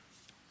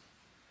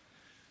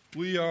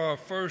We are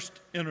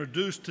first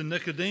introduced to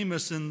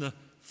Nicodemus in the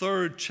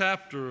 3rd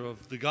chapter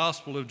of the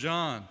Gospel of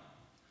John.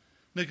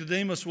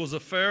 Nicodemus was a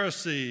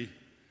Pharisee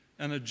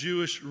and a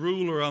Jewish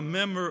ruler, a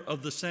member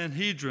of the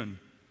Sanhedrin.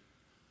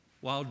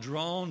 While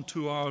drawn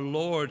to our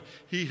Lord,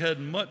 he had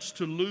much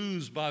to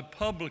lose by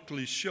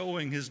publicly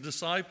showing his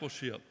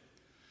discipleship.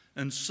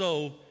 And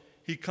so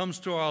he comes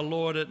to our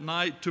Lord at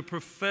night to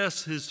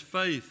profess his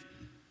faith.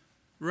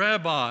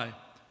 "Rabbi,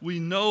 we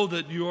know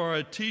that you are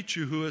a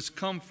teacher who has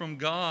come from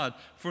God,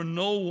 for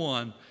no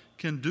one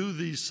can do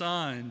these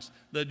signs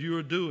that you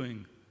are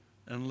doing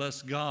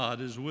unless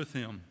God is with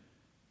him."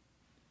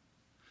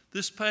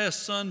 This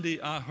past Sunday,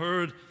 I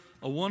heard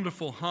a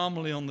wonderful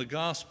homily on the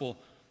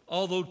gospel.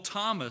 Although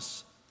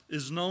Thomas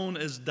is known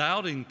as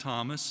Doubting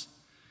Thomas,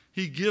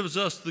 he gives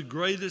us the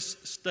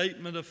greatest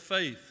statement of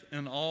faith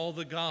in all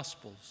the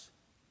Gospels: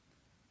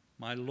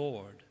 "My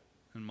Lord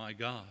and my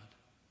God."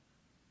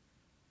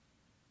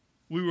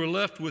 We were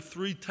left with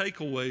 3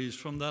 takeaways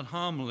from that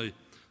homily.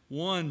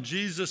 1,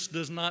 Jesus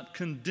does not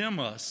condemn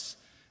us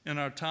in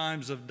our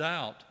times of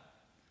doubt.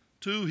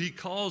 2, he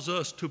calls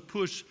us to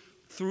push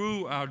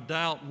through our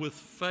doubt with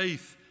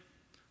faith.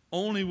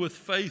 Only with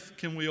faith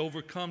can we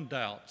overcome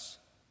doubts.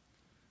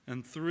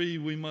 And 3,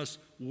 we must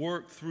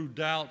work through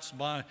doubts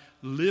by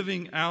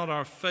living out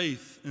our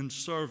faith in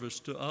service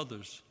to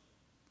others.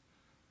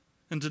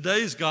 In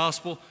today's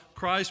gospel,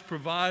 Christ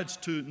provides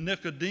to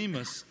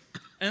Nicodemus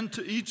and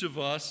to each of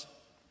us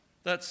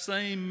that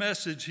same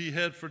message he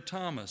had for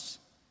Thomas.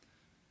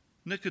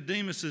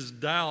 Nicodemus's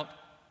doubt,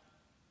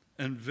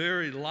 and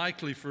very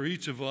likely for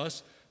each of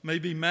us, may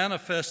be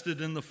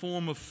manifested in the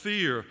form of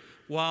fear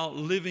while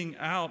living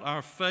out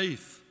our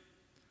faith.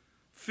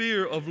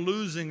 Fear of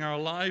losing our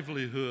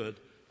livelihood,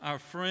 our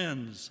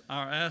friends,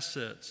 our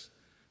assets.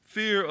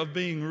 Fear of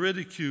being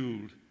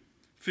ridiculed.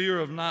 Fear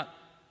of not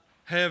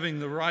having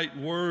the right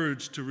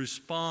words to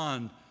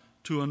respond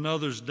to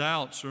another's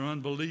doubts or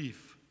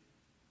unbelief.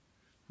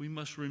 We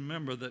must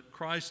remember that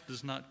Christ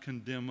does not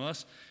condemn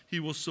us. He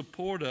will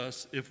support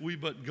us if we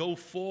but go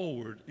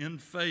forward in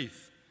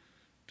faith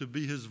to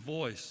be his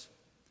voice,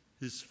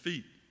 his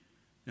feet,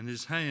 and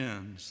his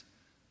hands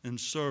in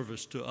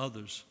service to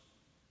others.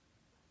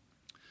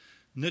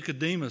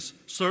 Nicodemus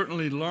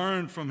certainly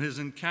learned from his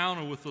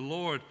encounter with the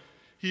Lord.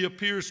 He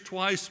appears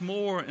twice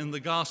more in the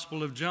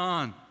Gospel of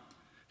John.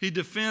 He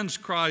defends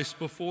Christ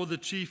before the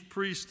chief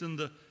priests and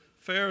the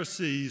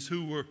Pharisees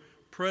who were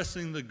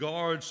pressing the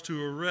guards to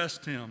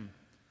arrest him.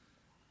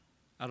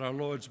 At our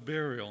Lord's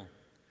burial,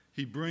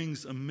 he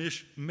brings a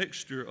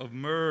mixture of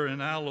myrrh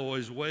and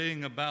aloes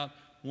weighing about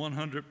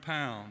 100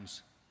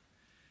 pounds.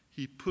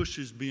 He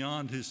pushes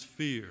beyond his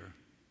fear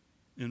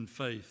in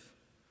faith.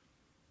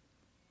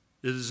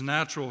 It is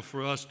natural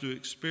for us to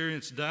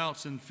experience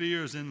doubts and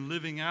fears in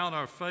living out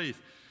our faith.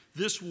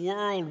 This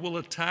world will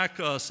attack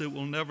us. It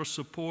will never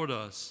support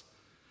us.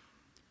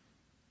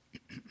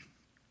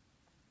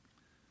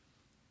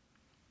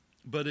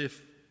 But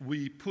if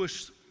we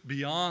push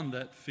beyond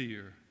that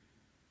fear,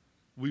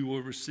 we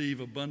will receive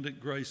abundant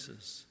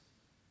graces.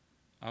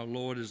 Our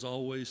Lord is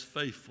always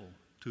faithful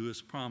to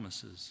his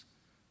promises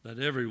that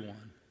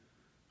everyone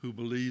who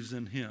believes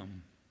in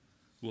him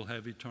will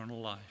have eternal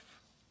life.